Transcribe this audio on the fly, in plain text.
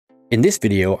In this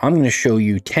video, I'm going to show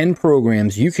you 10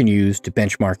 programs you can use to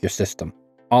benchmark your system.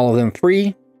 All of them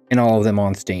free and all of them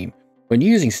on Steam. When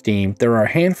using Steam, there are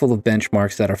a handful of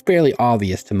benchmarks that are fairly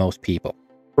obvious to most people.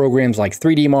 Programs like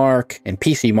 3DMark and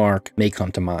PCMark may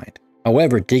come to mind.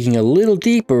 However, digging a little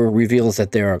deeper reveals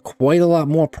that there are quite a lot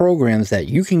more programs that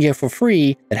you can get for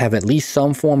free that have at least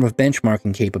some form of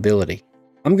benchmarking capability.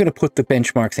 I'm going to put the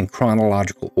benchmarks in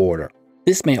chronological order.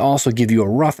 This may also give you a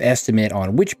rough estimate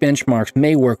on which benchmarks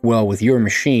may work well with your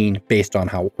machine based on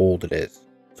how old it is.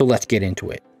 So let's get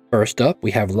into it. First up, we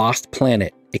have Lost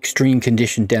Planet Extreme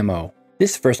Condition Demo.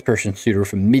 This first-person shooter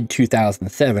from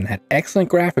mid-2007 had excellent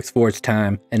graphics for its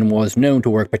time and was known to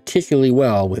work particularly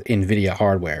well with NVIDIA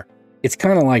hardware. It's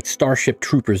kind of like Starship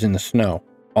Troopers in the snow.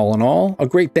 All in all, a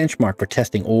great benchmark for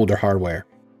testing older hardware.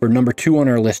 For number 2 on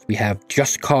our list, we have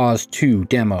Just Cause 2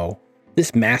 Demo.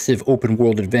 This massive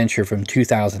open-world adventure from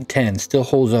 2010 still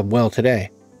holds up well today.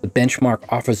 The benchmark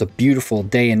offers a beautiful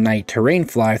day and night terrain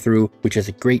fly-through, which is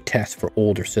a great test for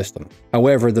older systems.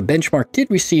 However, the benchmark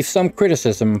did receive some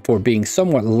criticism for being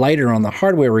somewhat lighter on the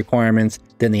hardware requirements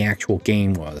than the actual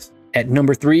game was. At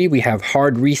number 3, we have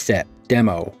Hard Reset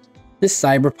Demo. This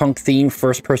cyberpunk-themed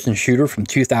first-person shooter from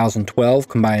 2012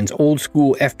 combines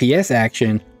old-school FPS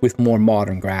action with more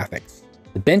modern graphics.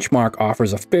 The benchmark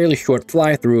offers a fairly short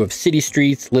fly-through of city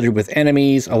streets littered with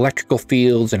enemies, electrical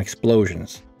fields, and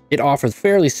explosions. It offers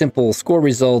fairly simple score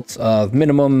results of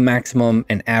minimum, maximum,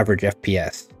 and average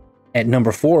FPS. At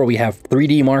number 4, we have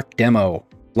 3DMark Demo.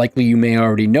 Likely you may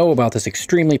already know about this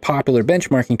extremely popular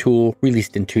benchmarking tool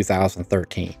released in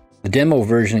 2013. The demo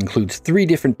version includes 3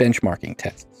 different benchmarking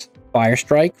tests: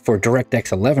 Firestrike for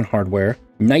DirectX 11 hardware,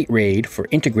 Night Raid for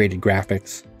integrated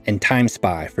graphics, and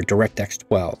TimeSpy for DirectX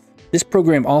 12. This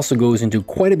program also goes into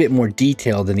quite a bit more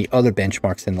detail than the other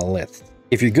benchmarks in the list.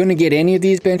 If you're going to get any of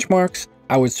these benchmarks,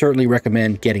 I would certainly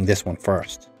recommend getting this one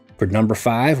first. For number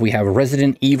 5, we have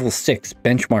Resident Evil 6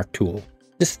 Benchmark Tool.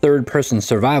 This third-person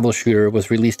survival shooter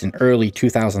was released in early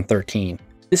 2013.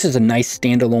 This is a nice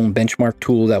standalone benchmark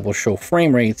tool that will show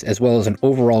frame rates as well as an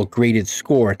overall graded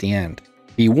score at the end.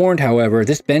 Be warned, however,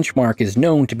 this benchmark is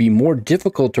known to be more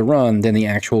difficult to run than the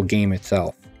actual game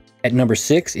itself. At number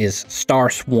 6 is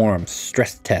Star Swarm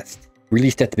Stress Test.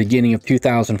 Released at the beginning of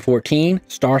 2014,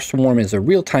 Star Swarm is a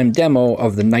real-time demo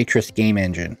of the Nitrous game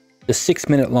engine. The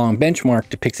 6-minute-long benchmark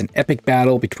depicts an epic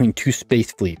battle between 2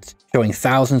 space fleets, showing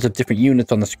thousands of different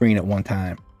units on the screen at one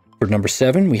time. For number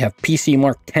 7, we have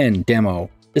PCMark10 Demo.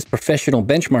 This professional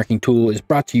benchmarking tool is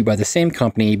brought to you by the same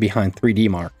company behind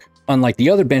 3DMark. Unlike the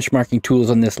other benchmarking tools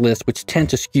on this list, which tend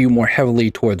to skew more heavily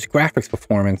towards graphics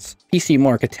performance,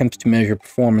 PCMark attempts to measure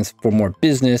performance for more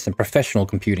business and professional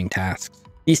computing tasks.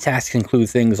 These tasks include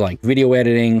things like video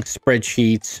editing,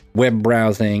 spreadsheets, web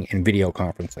browsing, and video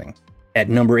conferencing. At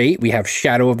number 8, we have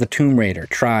Shadow of the Tomb Raider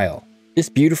Trial. This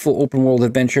beautiful open-world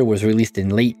adventure was released in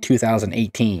late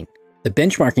 2018. The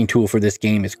benchmarking tool for this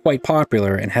game is quite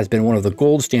popular and has been one of the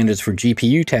gold standards for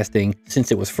GPU testing since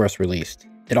it was first released.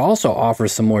 It also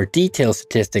offers some more detailed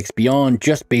statistics beyond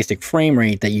just basic frame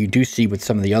rate that you do see with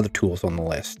some of the other tools on the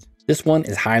list. This one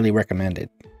is highly recommended.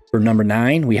 For number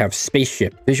 9, we have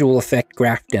Spaceship Visual Effect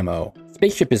Graph Demo.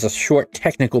 Spaceship is a short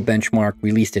technical benchmark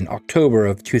released in October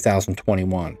of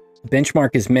 2021. The benchmark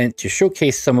is meant to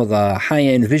showcase some of the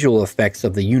high-end visual effects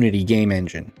of the Unity game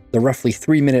engine. The roughly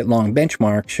 3-minute long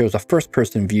benchmark shows a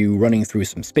first-person view running through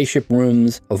some spaceship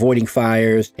rooms, avoiding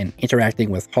fires, and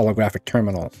interacting with holographic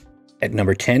terminals. At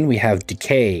number 10, we have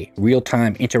Decay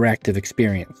Real-Time Interactive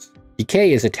Experience.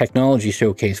 Decay is a technology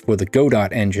showcase for the Godot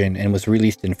engine and was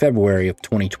released in February of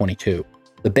 2022.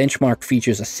 The benchmark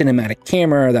features a cinematic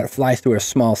camera that flies through a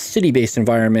small city-based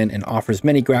environment and offers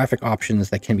many graphic options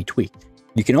that can be tweaked.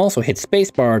 You can also hit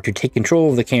spacebar to take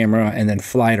control of the camera and then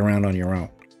fly it around on your own.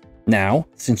 Now,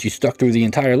 since you stuck through the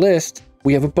entire list,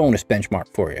 we have a bonus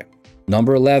benchmark for you.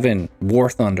 Number 11, War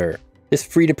Thunder. This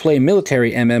free-to-play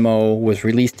military MMO was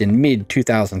released in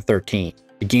mid-2013.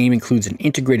 The game includes an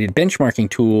integrated benchmarking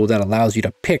tool that allows you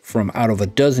to pick from out of a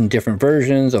dozen different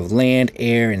versions of land,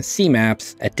 air, and sea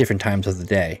maps at different times of the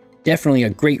day. Definitely a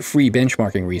great free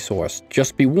benchmarking resource.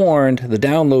 Just be warned, the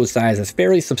download size is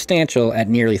fairly substantial at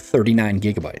nearly 39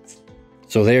 gigabytes.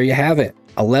 So there you have it,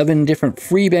 11 different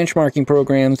free benchmarking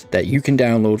programs that you can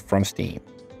download from Steam.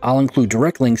 I'll include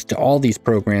direct links to all these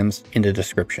programs in the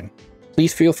description.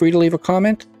 Please feel free to leave a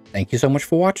comment. Thank you so much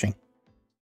for watching.